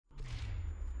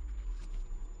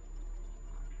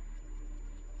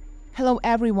Hello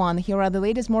everyone, here are the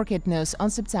latest market news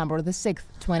on September the 6th,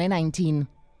 2019.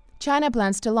 China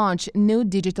plans to launch new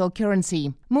digital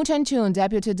currency. Mu Changchun,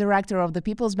 deputy director of the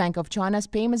People's Bank of China's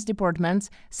payments department,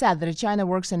 said that China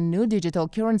works on new digital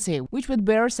currency, which would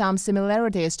bear some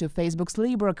similarities to Facebook's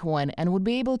Libra coin and would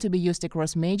be able to be used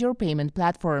across major payment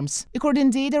platforms.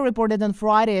 According to data reported on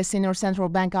Friday, a senior central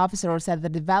bank officer said the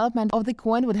development of the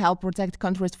coin would help protect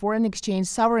countries' foreign exchange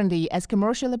sovereignty as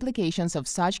commercial applications of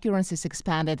such currencies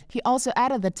expanded. He also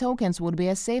added that tokens would be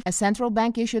as safe as central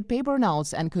bank-issued paper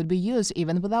notes and could be used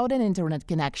even without an internet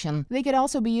connection. They could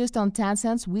also be used on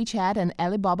Tencent's WeChat and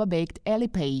Alibaba-backed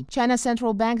Alipay. China's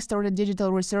central bank started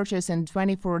digital researches in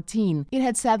 2014. It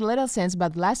had said little since,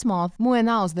 but last month, Mu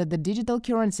announced that the digital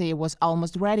currency was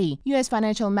almost ready. U.S.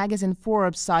 financial magazine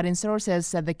Forbes, citing sources,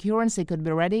 said the currency could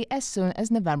be ready as soon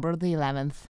as November the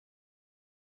 11th.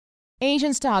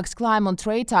 Asian stocks climb on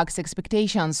trade talks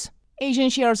expectations.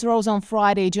 Asian shares rose on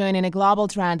Friday, joining a global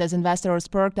trend as investors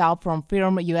perked up from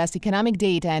firm U.S. economic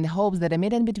data and hopes that a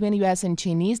meeting between U.S. and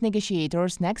Chinese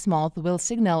negotiators next month will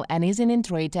signal an easing in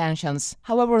trade tensions.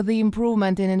 However, the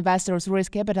improvement in investors'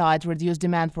 risk appetite reduced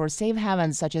demand for safe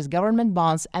havens such as government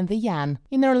bonds and the yuan.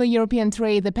 In early European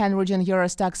trade, the pan-region Euro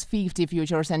Stoxx 50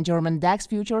 futures and German DAX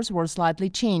futures were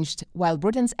slightly changed, while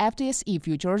Britain's FTSE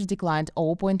futures declined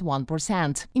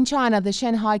 0.1%. In China, the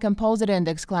Shanghai Composite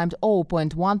Index climbed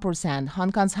 0.1%.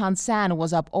 Hong Kong's Seng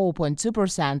was up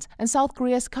 0.2%, and South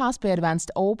Korea's KOSPI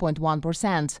advanced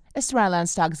 0.1%. Australian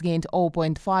stocks gained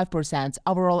 0.5%.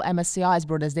 Overall, MSCI's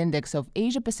broadest index of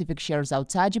Asia-Pacific shares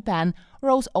outside Japan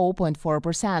rose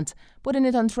 0.4%, putting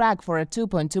it on track for a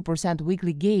 2.2%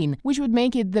 weekly gain, which would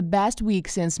make it the best week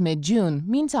since mid-June.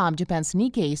 Meantime, Japan's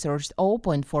Nikkei surged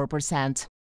 0.4%.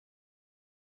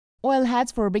 Oil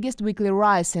heads for biggest weekly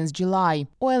rise since July.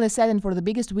 Oil is setting for the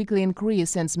biggest weekly increase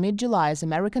since mid-July as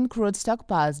American crude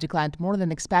stockpiles declined more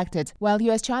than expected, while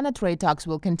U.S.-China trade talks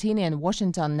will continue in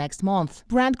Washington next month.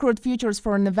 Brent crude futures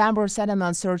for November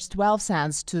settlement surged 12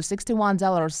 cents to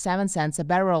 $61.07 a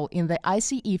barrel in the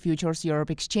ICE Futures Europe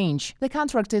exchange. The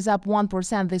contract is up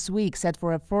 1% this week, set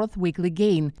for a fourth weekly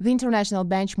gain. The international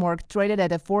benchmark traded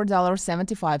at a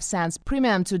 $4.75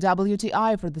 premium to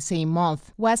WTI for the same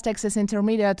month. West Texas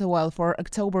Intermediate oil for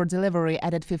October delivery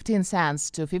added 15 cents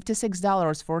to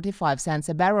 $56.45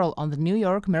 a barrel on the New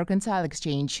York Mercantile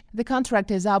Exchange. The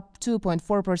contract is up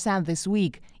 2.4% this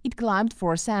week. It climbed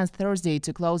 4 cents Thursday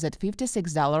to close at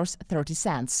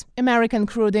 $56.30. American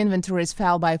crude inventories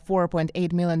fell by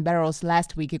 4.8 million barrels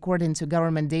last week, according to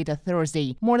government data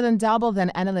Thursday, more than double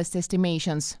than analyst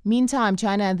estimations. Meantime,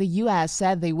 China and the U.S.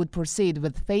 said they would proceed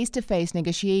with face-to-face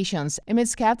negotiations amid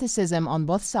skepticism on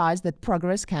both sides that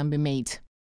progress can be made.